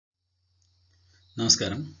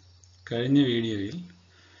നമസ്കാരം. കഴിഞ്ഞ വീഡിയോയിൽ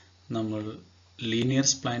നമ്മൾ ലീനിയർ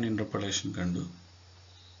സ്പ്ലൈൻ ഇന്റർപോളേഷൻ കണ്ടു.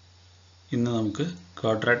 ഇന്ന് നമുക്ക്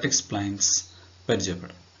ക്വാഡ്രാറ്റിക് സ്പ്ലൈൻസ്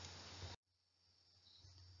പരിചയപ്പെടാം.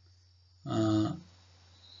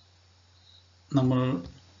 നമ്മൾ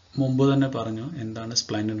മുമ്പ് തന്നെ പറഞ്ഞു എന്താണ്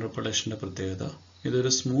സ്പ്ലൈൻ ഇന്റർപോളേഷന്റെ പ്രത്യേകത.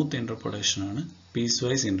 ഇതൊരു സ്മൂത്ത് ഇന്റർപോളേഷൻ ആണ്, പീസ്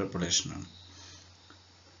വൈസ് ഇന്റർപോളേഷൻ ആണ്.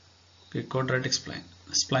 Quadratic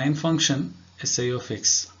spline function SI of x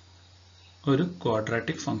ഒരു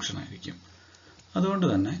ക്വാഡ്രാറ്റിക് ഫംഗ്ഷൻ ആയിരിക്കും. അതുകൊണ്ട്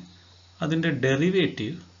തന്നെ അതിൻ്റെ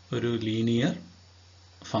ഡെറിവേറ്റീവ് ഒരു ലീനിയർ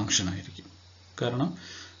ഫംഗ്ഷൻ ആയിരിക്കും. കാരണം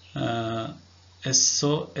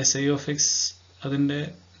SI of x അതിൻ്റെ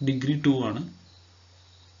ഡിഗ്രി 2 ആണ്.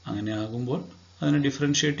 അങ്ങനെ ആകുമ്പോൾ അതിനെ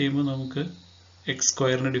ഡിഫറൻഷിയേറ്റ് ചെയ്യുമ്പോൾ നമുക്ക് എക്സ്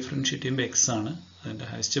സ്ക്വയറിനെ ഡിഫറൻഷിയേറ്റ് ചെയ്യുമ്പോൾ x ആണ്, അതിൻ്റെ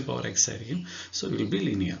ഹയസ്റ്റ് പവർ x ആയിരിക്കും. So will be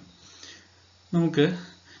linear. നമുക്ക്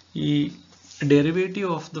ഈ ഡെറിവേറ്റീവ്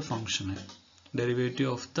ഓഫ് ദ ഫംഗ്ഷനെ, ഡെറിവേറ്റീവ്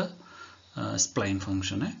ഓഫ് ദ സ്പ്ലൈൻ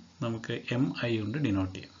ഫംഗ്ഷനെ നമുക്ക് MI കൊണ്ട്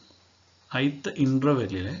ഡിനോട്ട് ചെയ്യാം. ith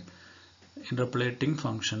ഇൻ്റർവെല്ലിലെ ഇന്റർപോളേറ്റിംഗ്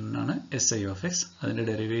ഫംഗ്ഷനാണ് SI of x. അതിൻ്റെ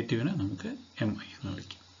ഡെറിവേറ്റീവിനെ നമുക്ക് MI എന്ന്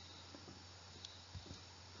വിളിക്കാം.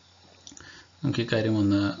 നമുക്ക് ഈ കാര്യം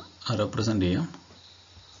ഒന്ന് റെപ്രസെൻ്റ് ചെയ്യാം.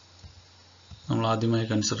 നമ്മൾ ആദ്യമായി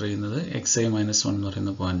കൺസിഡർ ചെയ്യുന്നത് xi - 1 എന്ന്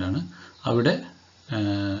പറയുന്ന പോയിന്റാണ്. അവിടെ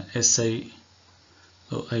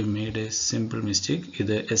I made a simple mistake.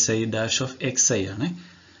 ഇത് SI dash of xi ആണ്.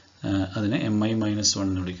 അതിനെ MI - 1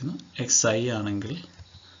 എന്ന് വിളിക്കുന്നു. xi ആണെങ്കിൽ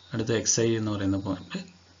അടുത്ത xi എന്ന് പറയുന്ന പോയിന്റ്,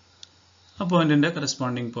 ആ പോയിന്റിന്റെ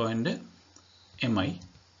കറസ്പോണ്ടിങ് പോയിന്റ് MI.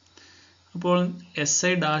 അപ്പോൾ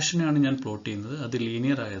SI ഡാഷിനെയാണ് ഞാൻ പ്ലോട്ട് ചെയ്യുന്നത്. അത്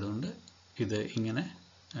ലീനിയർ ആയതുകൊണ്ട് ഇത് ഇങ്ങനെ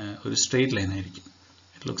ഒരു സ്ട്രെയിറ്റ് ലൈൻ ആയിരിക്കും.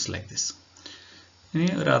 It looks like this. ഇനി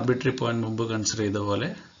ഒരു ആർബിട്രറി പോയിന്റ് മുമ്പ് കൺസിഡർ ചെയ്ത പോലെ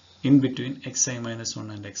in between xi -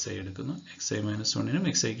 1 and xi എടുക്കുന്നു. xi - 1നും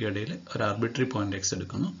xiക്കും ഇടയിൽ ഒരു ആർബിട്രറി പോയിന്റ് x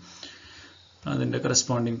എടുക്കുന്നു. അതിൻ്റെ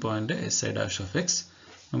corresponding point SI dash of x.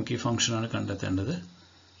 നമുക്ക് ഈ ഫംഗ്ഷനാണ് കണ്ടെത്തേണ്ടത്.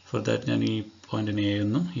 ഫോർ ദാറ്റ് ഞാൻ ഈ പോയിന്റിനെ A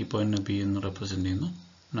എന്നും ഈ പോയിന്റിനെ B എന്നും റെപ്രസെന്റ് ചെയ്യുന്നു.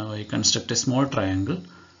 Now I construct a small triangle,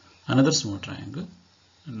 another small triangle,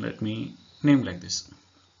 and let me name like this.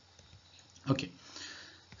 Okay.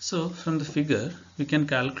 So from the figure we can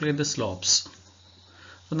calculate the slopes.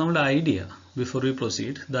 So നമ്മുടെ idea, before we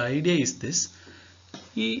proceed, the idea is this.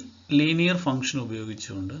 ഈ linear function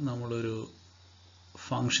ഉപയോഗിച്ചുകൊണ്ട് നമ്മളൊരു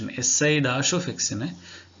function SI dash of x നെ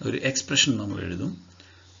ഒരു expression നമ്മൾ എഴുതും.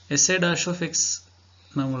 SI dash of x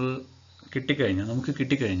നമുക്ക്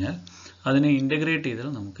കിട്ടിക്കഴിഞ്ഞാൽ അതിനെ ഇൻ്റഗ്രേറ്റ് ചെയ്താൽ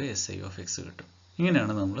നമുക്ക് SI of x കിട്ടും.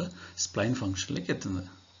 ഇങ്ങനെയാണ് നമ്മൾ സ്പ്ലൈൻ ഫംഗ്ഷനിലേക്ക് എത്തുന്നത്.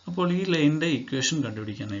 അപ്പോൾ ഈ ലൈനിൻ്റെ ഇക്വേഷൻ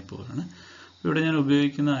കണ്ടുപിടിക്കാനായി പോവുകയാണ്. ഇവിടെ ഞാൻ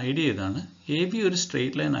ഉപയോഗിക്കുന്ന ഐഡിയ ഇതാണ്. AB ഒരു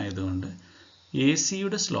സ്ട്രെയിറ്റ് ലൈൻ ആയതുകൊണ്ട്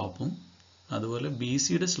ACയുടെ സ്ലോപ്പും അതുപോലെ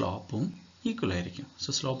BCയുടെ സ്ലോപ്പും ഈക്വൽ ആയിരിക്കും. So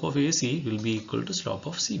slope of AC will be equal to slope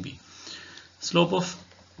of CB. Slope of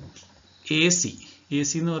AC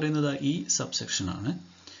എന്ന് പറയുന്നത് ഈ സബ്സെക്ഷൻ ആണ്.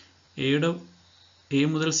 A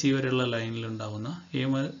മുതൽ C വരെയുള്ള ലൈനിൽ ഉണ്ടാവുന്ന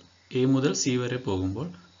A മുതൽ C വരെ പോകുമ്പോൾ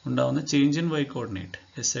ഉണ്ടാവുന്ന change in y coordinate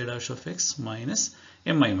SI dash of x minus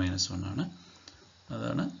MI - 1 ആണ്.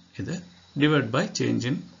 അതാണ് ഇത് divide by change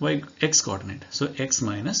in x coordinate. So x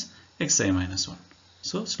minus xi - 1.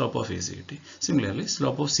 So slope of AC കിട്ടി. സിമിലർലി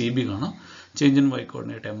സ്ലോപ്പ് ഓഫ് CB കാണാം. Change in y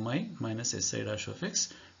coordinate MI minus SI dash of x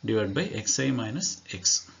divide by xi minus x.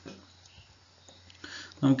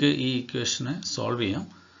 നമുക്ക് ഈ ഇക്വേഷനെ solve ചെയ്യാം.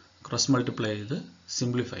 Cross multiply ചെയ്ത്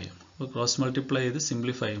simplify ചെയ്യാം. അപ്പോൾ cross multiply ചെയ്ത്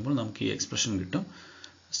simplify ചെയ്യുമ്പോൾ നമുക്ക് ഈ എക്സ്പ്രഷൻ കിട്ടും.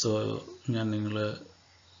 സോ ഞാൻ നിങ്ങൾ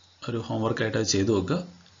ഒരു ഹോംവർക്കായിട്ട് അത് ചെയ്തു നോക്കുക.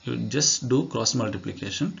 You just do cross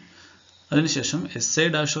multiplication. അതിനുശേഷം SI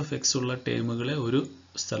dash of x ഉള്ള ടേമുകളെ ഒരു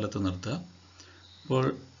സ്ഥലത്ത് നിർത്തുക. അപ്പോൾ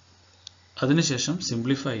അതിനുശേഷം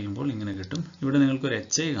സിംപ്ലിഫൈ ചെയ്യുമ്പോൾ ഇങ്ങനെ കിട്ടും. ഇവിടെ നിങ്ങൾക്കൊരു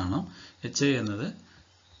HI കാണാം. HI എന്നത്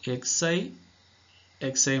xi -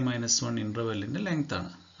 1 ഇൻ്റർവെല്ലിൻ്റെ ലെങ്ത്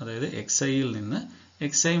ആണ്. അതായത് xiയിൽ നിന്ന്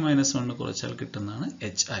xi - 1 കുറച്ചാൽ കിട്ടുന്നതാണ്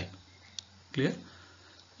HI. ക്ലിയർ?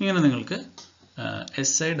 ഇങ്ങനെ നിങ്ങൾക്ക്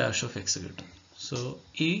SI dash of x കിട്ടും. സോ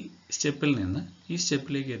ഈ സ്റ്റെപ്പിൽ നിന്ന് ഈ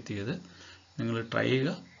സ്റ്റെപ്പിലേക്ക് എത്തിയത് നിങ്ങൾ ട്രൈ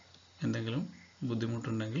ചെയ്യുക. എന്തെങ്കിലും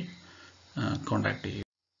ബുദ്ധിമുട്ടുണ്ടെങ്കിൽ കോൺടാക്ട് ചെയ്യുക.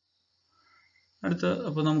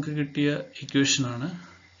 അപ്പോൾ നമുക്ക് കിട്ടിയ ഇക്വേഷനാണ്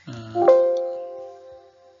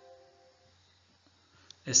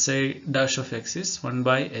SI dash of x is 1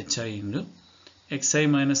 by HI into xi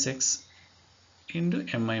minus x into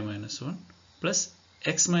MI minus 1 plus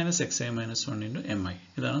x minus xi minus 1 into MI.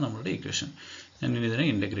 ഇതാണ് നമ്മുടെ ഇക്വേഷൻ. ഞാൻ ഇനി ഇതിനെ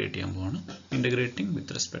ഇൻ്റഗ്രേറ്റ് ചെയ്യാൻ പോവാണ്. Integrating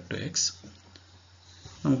with respect to x.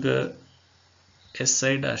 നമുക്ക്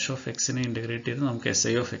SI dash of x നെ integrate ചെയ്ത് നമുക്ക്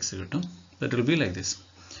SI of x കിട്ടും. That will be like this.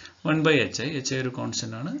 1 by HI ഒരു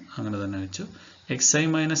കോൺസ്റ്റൻ്റ് ആണ്, അങ്ങനെ തന്നെ വെച്ചു. xi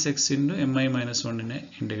minus x into MI minus 1നെ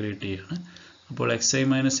integrate ചെയ്യുകയാണ്. അപ്പോൾ xi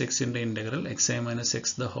minus x ൻ്റെ integral xi minus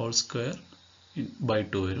x the whole square by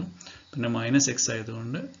 2 വരും. പിന്നെ മൈനസ് എക്സ്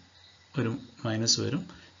ആയതുകൊണ്ട് ഒരു മൈനസ് വരും,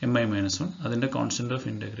 mi-1 അതിൻ്റെ കോൺസ്റ്റൻറ്റ് ഓഫ്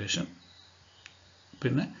ഇൻറ്റഗ്രേഷൻ.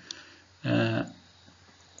 പിന്നെ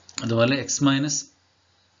അതുപോലെ xi-1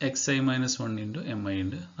 ഇൻറ്റു mi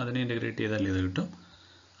ഉണ്ട്, അതിനെ ഇൻറ്റഗ്രേറ്റ് ചെയ്താൽ ഇത് കിട്ടും.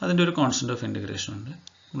 അതിൻ്റെ ഒരു കോൺസ്റ്റൻറ്റ് ഓഫ് ഇൻറ്റഗ്രേഷൻ ഉണ്ട്.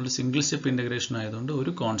 നമ്മൾ സിംഗിൾ സ്റ്റെപ്പ് ഇൻറ്റഗ്രേഷൻ ആയതുകൊണ്ട്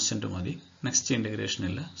ഒരു കോൺസ്റ്റൻറ്റ് മതി, നെക്സ്റ്റ് ഇൻറ്റഗ്രേഷൻ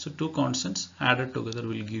ഇല്ല. So 2 കോൺസ്റ്റൻറ്റ്സ് added together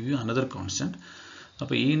will give you another constant.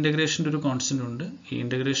 അപ്പോൾ ഈ ഇൻറ്റഗ്രേഷൻ്റെ ഒരു കോൺസ്റ്റൻറ്റ് ഉണ്ട്, ഈ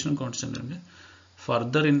ഇൻറ്റഗ്രേഷനും കോൺസ്റ്റൻറ്റ് ഉണ്ട്.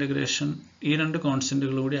 ഫർദർ ഇൻറ്റഗ്രേഷൻ ഈ 2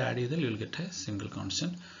 കോൺസ്റ്റൻറ്റുകൾ കൂടി ആഡ് ചെയ്താൽ you will get A single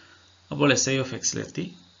constant. അപ്പോൾ SI ഓഫ് എക്സിലെത്തി.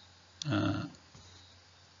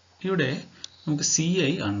 ഇവിടെ നമുക്ക്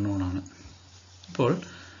CI അൺനോൺ ആണ്. അപ്പോൾ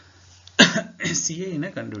CIനെ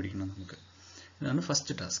കണ്ടുപിടിക്കണം നമുക്ക്. ഇതാണ്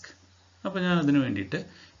ഫസ്റ്റ് ടാസ്ക്. അപ്പോൾ ഞാൻ അതിന് വേണ്ടിയിട്ട്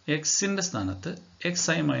എക്സിൻ്റെ സ്ഥാനത്ത്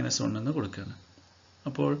xi-1 എന്ന് കൊടുക്കുകയാണ്.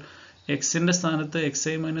 അപ്പോൾ എക്സിൻ്റെ സ്ഥാനത്ത്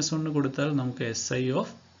xi-1 കൊടുത്താൽ നമുക്ക് SI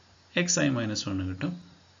ഓഫ് xi-1 കിട്ടും.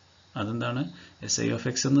 അതെന്താണ്? SI ഓഫ്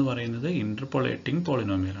x എന്ന് പറയുന്നത് ഇന്റർപോളേറ്റിംഗ്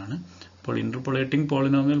പോളിനോമിയൽ ആണ്. അപ്പോൾ interpolating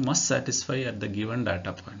polynomial must satisfy at the given data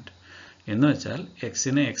point. എന്ന് വെച്ചാൽ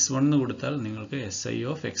എക്സിനെ x1 എന്ന് കൊടുത്താൽ നിങ്ങൾക്ക് SI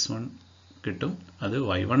ഓഫ് x1 കിട്ടും, അത്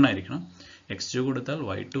y1 ആയിരിക്കണം. x2 കൊടുത്താൽ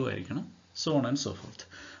y2 ആയിരിക്കണം, so on and so forth.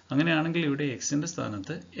 അങ്ങനെയാണെങ്കിൽ ഇവിടെ എക്സിൻ്റെ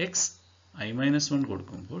സ്ഥാനത്ത് xi-1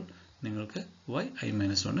 കൊടുക്കുമ്പോൾ നിങ്ങൾക്ക്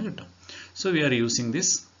yi-1 കിട്ടും. So we are using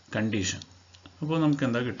this condition. അപ്പോൾ നമുക്ക്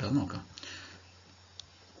എന്താ കിട്ടുക നോക്കാം.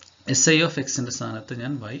 SI ഓഫ് എക്സിൻ്റെ സ്ഥാനത്ത്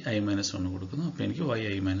ഞാൻ yi-1 കൊടുക്കുന്നു, അപ്പോൾ എനിക്ക്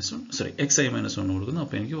xi-1 കൊടുക്കുന്നു,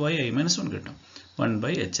 അപ്പോൾ എനിക്ക് yi-1 കിട്ടും.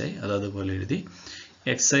 1/hi അത് അതുപോലെ എഴുതി.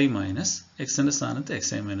 xi മൈനസ് എക്സിൻ്റെ സ്ഥാനത്ത്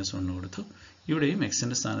xi-1 കൊടുത്തു, ഇവിടെയും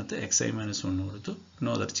എക്സിൻ്റെ സ്ഥാനത്ത് xi-1 കൊടുത്തു,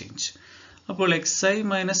 നോ അതർ ചേഞ്ച്. അപ്പോൾ xi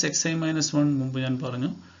മൈനസ് xi-1 മുമ്പ് ഞാൻ പറഞ്ഞു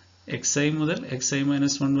xi മുതൽ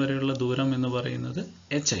xi-1 വരെയുള്ള ദൂരം എന്ന് പറയുന്നത്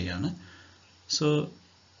hi ആണ്. സോ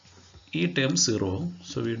ഈ ടേം 0 ആവും.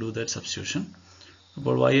 So we do that substitution.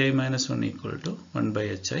 അപ്പോൾ yi-1 ഈക്വൽ ടു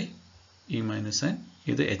 1/hi, ഈ മൈനസ് n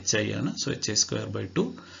ഇത് hi ആണ്. So hi²/2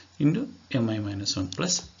 into mi-1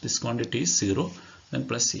 plus this quantity is 0 then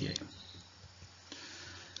plus ci.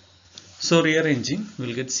 So rearranging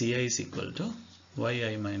we'll get ci is equal to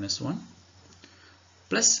yi-1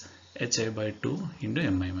 plus hi/2 into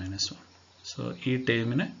mi-1. So ഈ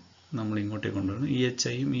ടേമിനെ നമ്മൾ ഇങ്ങോട്ടേക്ക് കൊണ്ടുവരുന്നു. ഈ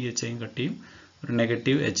hiയും ഈ hiയും cut ചെയ്യും, ഒരു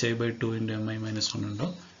നെഗറ്റീവ് hi/2 into mi-1 ഉണ്ടോ,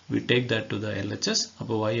 we take that to the LHS.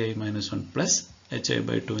 അപ്പോൾ yi-1 plus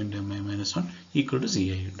hi/2 into mi-1 equal to ci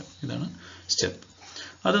കിട്ടും. ഇതാണ് സ്റ്റെപ്പ്.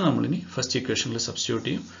 അത് നമ്മളിനി ഫസ്റ്റ് ഇക്വേഷനിൽ സബ്സ്റ്റിറ്റ്യൂട്ട്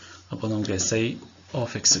ചെയ്യും. അപ്പോൾ നമുക്ക് SI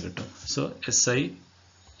ഓഫ് എക്സ് കിട്ടും. So SI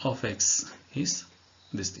of X is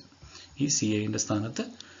this thing. ഈ CIൻ്റെ സ്ഥാനത്ത്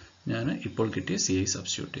ഞാൻ ഇപ്പോൾ കിട്ടിയ CI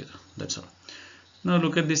സബ്സ്റ്റിറ്റ്യൂട്ട് ചെയ്തു. That's all. Now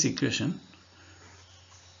look at this equation.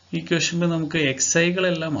 ഇക്വേഷനിൽ നമുക്ക്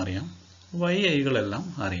XIകളെല്ലാം അറിയാം, YIകളെല്ലാം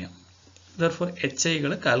അറിയാം. ദർഫോർ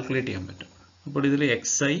HIകൾ കാൽക്കുലേറ്റ് ചെയ്യാൻ പറ്റും. അപ്പോൾ ഇതിൽ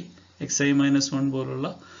xi-1 പോലുള്ള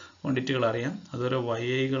ക്വാണ്ടിറ്റികൾ അറിയാം, അതുപോലെ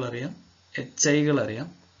YIകൾ അറിയാം, HIകൾ അറിയാം,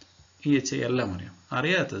 ഈ HI എല്ലാം അറിയാം.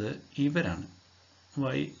 അറിയാത്തത് ഇവരാണ്,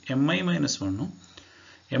 mi-1ഉം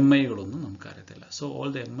miകളൊന്നും നമുക്കറിയത്തില്ല. So all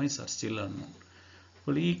the mi's are still unknown.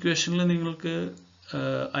 അപ്പോൾ ഈ ഇക്വേഷനിൽ നിങ്ങൾക്ക്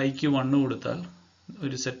iക്ക് 1 കൊടുത്താൽ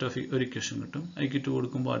ഒരു സെറ്റ് ഓഫ് ഒരു ഇക്വേഷൻ കിട്ടും, iക്ക് 2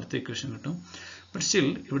 കൊടുക്കുമ്പോൾ അടുത്ത ഇക്വേഷൻ കിട്ടും. ബട്ട് സ്റ്റിൽ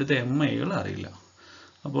ഇവിടുത്തെ miകൾ അറിയില്ല.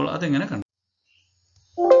 അപ്പോൾ അതെങ്ങനെ കണ്ടു?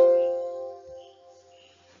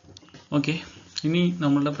 ഓക്കെ, ഇനി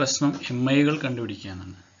നമ്മളുടെ പ്രശ്നം miകൾ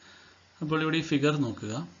കണ്ടുപിടിക്കാനാണ്. അപ്പോൾ ഇവിടെ ഈ ഫിഗർ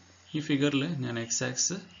നോക്കുക. ഈ ഫിഗറിൽ ഞാൻ x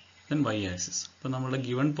axis then y axis. അപ്പോൾ നമ്മളുടെ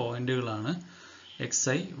ഗിവൺ പോയിന്റുകളാണ്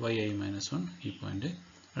xi yi-1 ഈ പോയിന്റ്,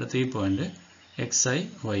 അടുത്ത ഈ point xi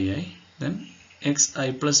yi, then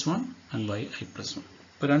xi+1 and yi+1.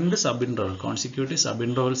 ഇപ്പോൾ 2 sub interval consecutive sub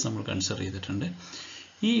intervals നമ്മൾ കൺസിഡർ ചെയ്തിട്ടുണ്ട്.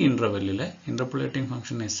 ഈ ഇൻ്റർവെല്ലിലെ ഇൻ്റർപോളേറ്റിംഗ്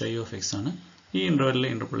ഫംഗ്ഷൻ SI ഓഫ് x ആണ്, ഈ ഇൻ്റർവെല്ലിലെ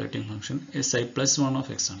ഇൻ്റർപോളേറ്റിംഗ് ഫംഗ്ഷൻ si+1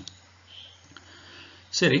 ഓഫ് x ആണ്.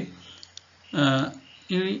 ശരി,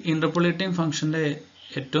 ഈ ഇൻ്റർപോളേറ്റിംഗ് ഫംഗ്ഷൻ്റെ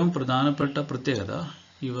ഏറ്റവും പ്രധാനപ്പെട്ട പ്രത്യേകത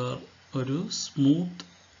ഇവർ ഒരു സ്മൂത്ത്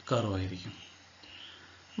കർവ് ആയിരിക്കും.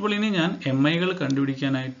 അപ്പോൾ ഇനി ഞാൻ miകൾ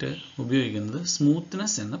കണ്ടുപിടിക്കാനായിട്ട് ഉപയോഗിക്കുന്നത്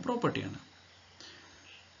സ്മൂത്ത്നെസ് എന്ന പ്രോപ്പർട്ടിയാണ്.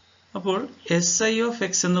 അപ്പോൾ SI ഓഫ്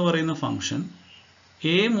x എന്ന് പറയുന്ന ഫംഗ്ഷൻ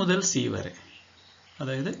a മുതൽ c വരെ,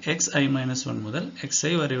 അതായത് xi-1 മുതൽ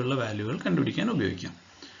xi വരെയുള്ള വാല്യൂകൾ കണ്ടുപിടിക്കാൻ ഉപയോഗിക്കാം.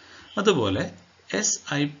 അതുപോലെ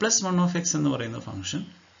si+1 ഓഫ് x എന്ന് പറയുന്ന ഫംഗ്ഷൻ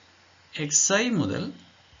xi മുതൽ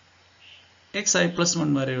xi+1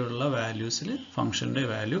 വരെയുള്ള വാല്യൂസിൽ ഫംഗ്ഷൻ്റെ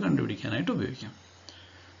വാല്യൂ കണ്ടുപിടിക്കാനായിട്ട് ഉപയോഗിക്കാം.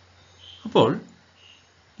 അപ്പോൾ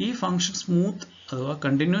ഈ ഫംഗ്ഷൻ സ്മൂത്ത് അഥവാ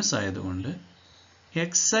കണ്ടിന്യൂസ് ആയതുകൊണ്ട്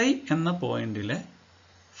xi എന്ന പോയിന്റിലെ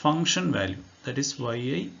function value that is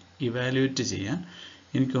yi evaluate ചെയ്യാൻ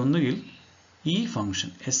എനിക്ക് ഒന്നുകിൽ ഈ ഫംഗ്ഷൻ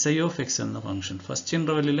SI ഓഫ് x എന്ന ഫംഗ്ഷൻ ഫസ്റ്റ്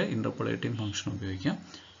ഇൻ്റർവെല്ലിലെ ഇൻ്റർപോളേറ്റിംഗ് ഫംഗ്ഷൻ ഉപയോഗിക്കാം,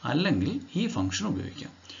 അല്ലെങ്കിൽ ഈ ഫംഗ്ഷൻ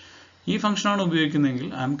ഉപയോഗിക്കാം. ഈ ഫംഗ്ഷനാണ് ഉപയോഗിക്കുന്നതെങ്കിൽ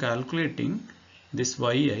I am calculating this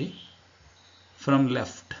yi from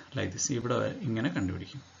left like this. ഇവിടെ ഇങ്ങനെ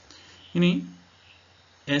കണ്ടുപിടിക്കും. ഇനി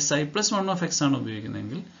si+1 ആണ്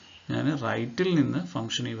ഉപയോഗിക്കുന്നതെങ്കിൽ ഞാൻ റൈറ്റിൽ നിന്ന്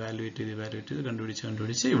ഫംഗ്ഷൻ ഇവാലുവേറ്റ് ചെയ്ത്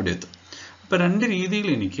കണ്ടുപിടിച്ച് ഇവിടെ എത്തും. അപ്പോൾ രണ്ട് രീതിയിൽ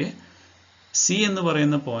എനിക്ക് സി എന്ന്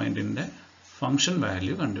പറയുന്ന പോയിന്റിന്റെ ഫംഗ്ഷൻ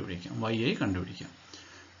വാല്യൂ കണ്ടുപിടിക്കാം, yi കണ്ടുപിടിക്കാം.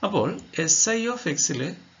 അപ്പോൾ si(x)ൽ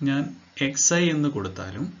ഞാൻ xi എന്ന്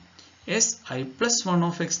കൊടുത്താലും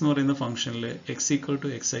si+1 എന്ന് പറയുന്ന ഫംഗ്ഷനിൽ x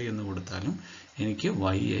 = xi എന്ന് കൊടുത്താലും എനിക്ക്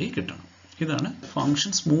yi കിട്ടണം. ഇതാണ്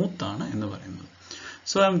ഫംഗ്ഷൻ സ്മൂത്ത് ആണ് എന്ന് പറയുന്നത്.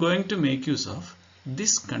 So I am going to make use of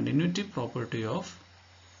this continuity property of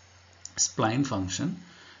spline function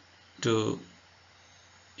to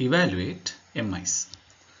evaluate MIs.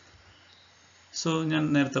 So ഞാൻ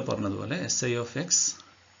നേരത്തെ പറഞ്ഞതുപോലെ si(x)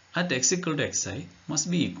 at x = xi must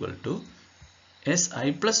be equal to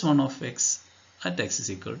si+1 at x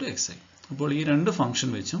 = xi. അപ്പോൾ ഈ രണ്ട് function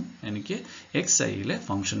വെച്ചും എനിക്ക് xi-ലെ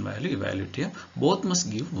function value evaluate ചെയ്യാം. Both must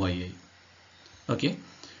give yi. Okay,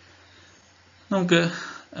 നമുക്ക്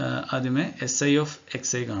ആദ്യമേ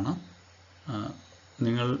si(xi) കാണാം.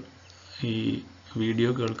 നിങ്ങൾ ഈ വീഡിയോ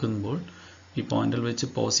കേൾക്കുമ്പോൾ ഈ പോയിന്റിൽ വെച്ച്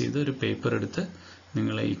പോസ് ചെയ്ത് ഒരു പേപ്പർ എടുത്ത്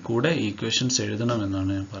നിങ്ങൾ ഈ കൂടെ ഈക്വേഷൻസ്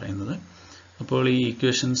എഴുതണമെന്നാണ് ഞാൻ പറയുന്നത്. അപ്പോൾ ഈ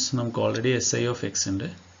ഈക്വേഷൻസ് നമുക്ക് ഓൾറെഡി si(x) ഉണ്ട്.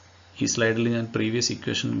 ഈ സ്ലൈഡിൽ ഞാൻ പ്രീവിയസ്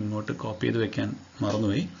ഈക്വേഷൻ ഇങ്ങോട്ട് കോപ്പി ചെയ്ത് വെക്കാൻ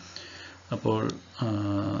മറന്നുപോയി. അപ്പോൾ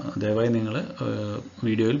ദയവായി നിങ്ങൾ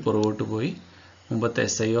വീഡിയോയിൽ പുറകോട്ട് പോയി മുമ്പത്തെ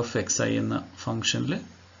si(xi) എന്ന ഫംഗ്ഷനിൽ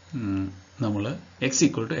നമ്മൾ x =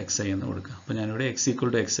 xi എന്ന് കൊടുക്കുക. അപ്പോൾ ഞാനിവിടെ x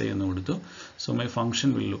 = xi എന്ന് കൊടുത്തു. So my function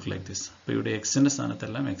will look like this. അപ്പോൾ ഇവിടെ എക്സിൻ്റെ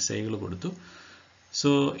സ്ഥാനത്തെല്ലാം xiകൾ കൊടുത്തു. സോ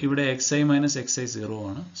ഇവിടെ xi - xi 0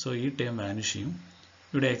 ആണ്. സോ ഈ ടേം വാനിഷ് ചെയ്യും.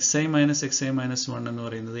 ഇവിടെ xi - xi - 1 എന്ന്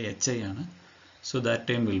പറയുന്നത് hi ആണ്. So that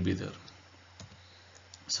term will be there.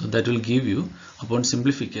 So that will give you, upon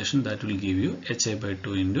simplification, that will give you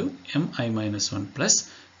hi/2 into mi - 1 plus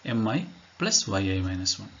mi plus yi -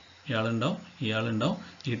 1. ഇയാളുണ്ടാവും,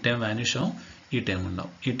 ഈ term vanish ആവും, ഈ term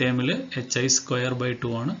ഉണ്ടാവും. ഈ ടേമിൽ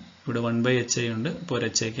hi²/2 ആണ്. ഇവിടെ 1/hi ഉണ്ട്. അപ്പോൾ ഒരു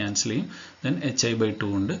hi ക്യാൻസൽ ചെയ്യും. ദെൻ hi/2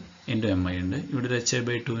 ഉണ്ട്, ഇൻറ്റു mi ഉണ്ട്. ഇവിടെ ഒരു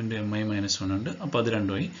hi/2 ഇൻറ്റു mi - 1 ഉണ്ട്. അപ്പോൾ അത്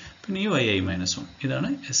രണ്ടുമായി. പിന്നെ ഈ yi - 1. ഇതാണ്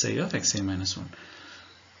si(xi - 1).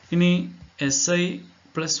 ഇനി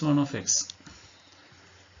si+1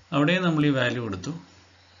 അവിടെ നമ്മൾ ഈ വാല്യൂ കൊടുത്തു.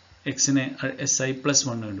 എക്സിനെ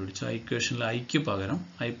si+1 കണ്ടുപിടിച്ചു. ആ ഇക്വേഷനിൽ ഐക്ക് പകരം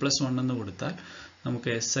i+1 എന്ന് കൊടുത്താൽ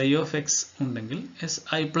നമുക്ക് si(x) ഉണ്ടെങ്കിൽ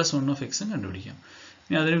si+1 കണ്ടുപിടിക്കാം.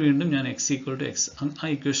 ഇനി അതിന് വീണ്ടും ഞാൻ x = x, ആ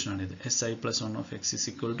ഇക്വേഷനാണിത്. si+1 is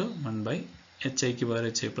equal to 1/hi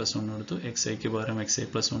പകരം hi+1 കൊടുത്തു, xi പകരം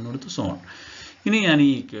xi+1 കൊടുത്തു, സോ ഓൺ. ഇനി ഞാൻ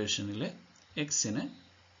ഈ ഇക്വേഷനിൽ xന്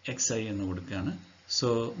xi എന്ന് കൊടുക്കുകയാണ്. So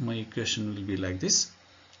my equation will be like this.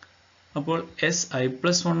 അപ്പോൾ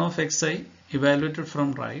si+1 evaluated from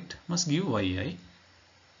right must give yi.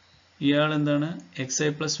 ഇയാൾ എന്താണ്?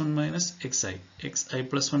 xi+1 - xi.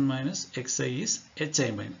 xi+1 - xi is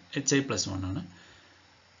hi+1 ആണ്.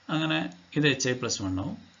 അങ്ങനെ ഇത് hi+1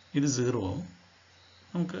 ആവും, ഇത് 0 ആവും.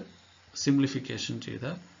 നമുക്ക് സിംപ്ലിഫിക്കേഷൻ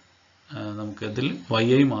ചെയ്താൽ നമുക്ക് ഇതിൽ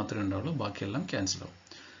yi മാത്രമേ ഉണ്ടാവുള്ളൂ, ബാക്കിയെല്ലാം ക്യാൻസൽ ആവും.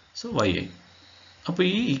 So yi. അപ്പോൾ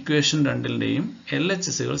ഈ ഇക്വേഷൻ രണ്ടിൻ്റെയും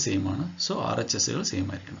LHSകൾ സെയിം ആണ്. സോ RHSകൾ സെയിം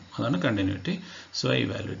ആയിരിക്കണം. അതാണ് continuity. So I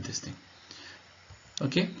evaluate this thing.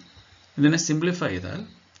 Okay, ഇതിനെ സിംപ്ലിഫൈ ചെയ്താൽ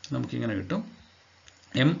നമുക്കിങ്ങനെ കിട്ടും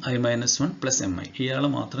mi - 1 plus mi. ഇയാളെ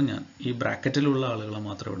മാത്രം ഞാൻ ഈ ബ്രാക്കറ്റിലുള്ള ആളുകളെ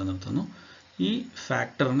മാത്രം ഇവിടെ നിർത്തുന്നു. ഈ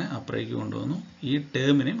ഫാക്ടറിനെ അപ്പുറേക്ക് കൊണ്ടുവന്നു, ഈ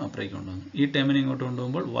ടേമിനെയും അപ്പുറേക്ക് കൊണ്ടുവന്നു. ഈ ടേമിനെ ഇങ്ങോട്ട്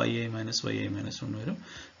കൊണ്ടുപോകുമ്പോൾ yi - yi - 1 വരും.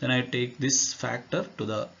 Then I take this factor to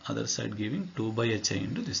the other side, giving 2/hi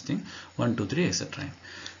into this thing, 1 2 3 etc.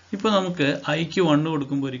 ഇപ്പോൾ നമുക്ക് iക്ക് 1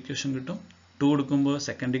 കൊടുക്കുമ്പോൾ ഒരു ഇക്വേഷൻ കിട്ടും, 2 കൊടുക്കുമ്പോൾ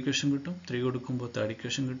സെക്കൻഡ് ഇക്വേഷൻ കിട്ടും, 3 കൊടുക്കുമ്പോൾ തേർഡ്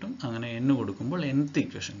ഇക്വേഷൻ കിട്ടും, അങ്ങനെ n കൊടുക്കുമ്പോൾ nth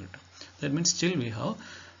ഇക്വേഷൻ കിട്ടും. That means still we have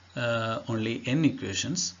only n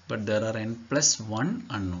equations, but there are n+1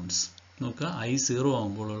 unknowns. നോക്കുക, i 0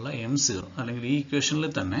 ആകുമ്പോഴുള്ള m0, അല്ലെങ്കിൽ ഈ ഇക്വേഷനിൽ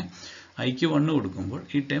തന്നെ iക്ക് 1 കൊടുക്കുമ്പോൾ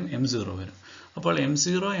ഈ ടേം m0 വരും. അപ്പോൾ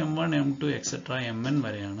m0, m1, m2 etcetera mn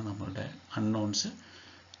വരെയാണ് നമ്മളുടെ unknowns.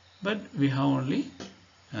 But we have only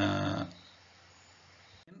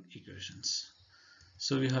n equations.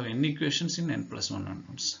 So we have n equations in n+1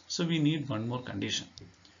 unknowns. So we need one more condition.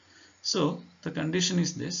 So the condition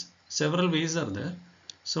is this. Several ways are there.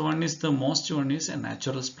 So one is the most one is a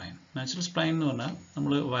natural spline. Natural spline എന്ന് പറഞ്ഞാൽ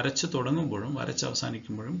നമ്മൾ വരച്ച് തുടങ്ങുമ്പോഴും വരച്ച്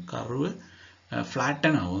അവസാനിക്കുമ്പോഴും curve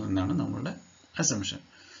flatten ആവും എന്നാണ് നമ്മളുടെ assumption.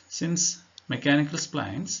 Since mechanical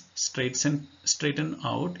splines straighten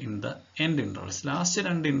out in the end intervals. Last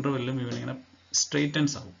രണ്ട് ഇൻ്റർവെല്ലും ഇവനിങ്ങനെ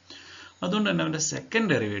സ്ട്രെയിറ്റൻസ് ആവും. അതുകൊണ്ട് തന്നെ അവൻ്റെ സെക്കൻഡ്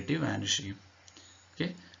ഡെറിവേറ്റീവ് വാനിഷ് ചെയ്യും. ഓക്കെ,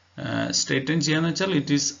 സ്ട്രെയിറ്റൻ ചെയ്യാന്ന് വെച്ചാൽ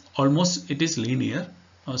ഇറ്റ് ഈസ് ലീനിയർ.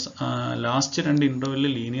 ലാസ്റ്റ് രണ്ട്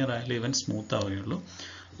ഇൻ്റർവെല്ലിൽ ലീനിയർ ആയാലും ഇവൻ സ്മൂത്ത് ആവുകയുള്ളൂ.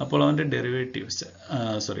 അപ്പോൾ അവൻ്റെ ഡെറിവേറ്റീവ്സ്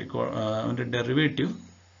അവൻ്റെ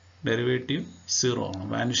ഡെറിവേറ്റീവ് 0 ആണ്,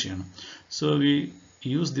 വാനിഷ് ചെയ്യണം. So we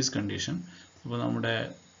use this condition. അപ്പോൾ നമ്മുടെ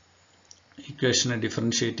ഇക്വേഷനെ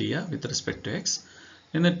ഡിഫറൻഷിയേറ്റ് ചെയ്യുക വിത്ത് റെസ്പെക്ട് ടു എക്സ്.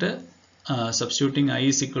 എന്നിട്ട് substituting i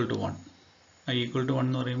is equal to 1. i equal to 1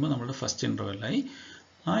 എന്ന് പറയുമ്പോൾ നമ്മുടെ ഫസ്റ്റ് ഇൻ്റർവെല്ലായി.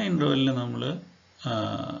 ആ ഇൻ്റർവെല്ലിൽ നമ്മൾ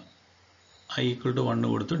i ഈക്വൽ ടു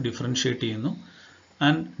 1 കൊടുത്ത് ഡിഫറൻഷിയേറ്റ് ചെയ്യുന്നു.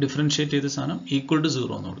 ആൻഡ് ഡിഫറൻഷിയേറ്റ് ചെയ്ത സാധനം ഈക്വൽ ടു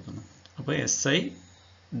 0 എന്ന് കൊടുക്കുന്നു. അപ്പോൾ si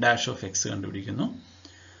ഡാഷ് ഓഫ് എക്സ് കണ്ടുപിടിക്കുന്നു.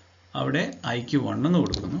 അവിടെ iക്ക് 1 എന്ന്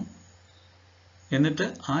കൊടുക്കുന്നു. എന്നിട്ട്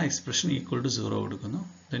ആ എക്സ്പ്രഷൻ ഈക്വൽ ടു 0 കൊടുക്കുന്നു.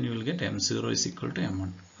 Then you will get m0 is equal to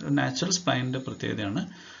m1. Natural സ്പ്ലൈനിൻ്റെ പ്രത്യേകതയാണ്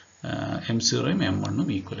m0യും m1ഉം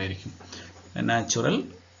ഈക്വൽ ആയിരിക്കും. Natural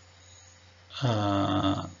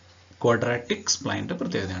quadratic സ്പ്ലൈനിൻ്റെ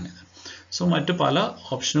പ്രത്യേകതയാണിത്. സോ മറ്റു പല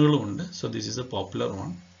ഓപ്ഷനുകളും ഉണ്ട്. So this is A popular one.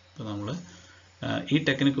 ഇപ്പോൾ നമ്മൾ ഈ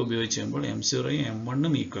ടെക്നിക്ക് ഉപയോഗിച്ച് കഴിയുമ്പോൾ m0യും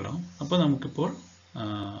m1ഉം ഈക്വൽ ആവും. അപ്പോൾ നമുക്കിപ്പോൾ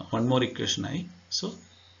one more equation ആയി. So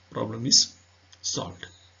problem is solved.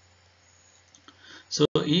 So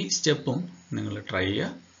ഈ സ്റ്റെപ്പും നിങ്ങൾ ട്രൈ ചെയ്യുക.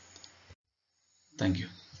 Thank you.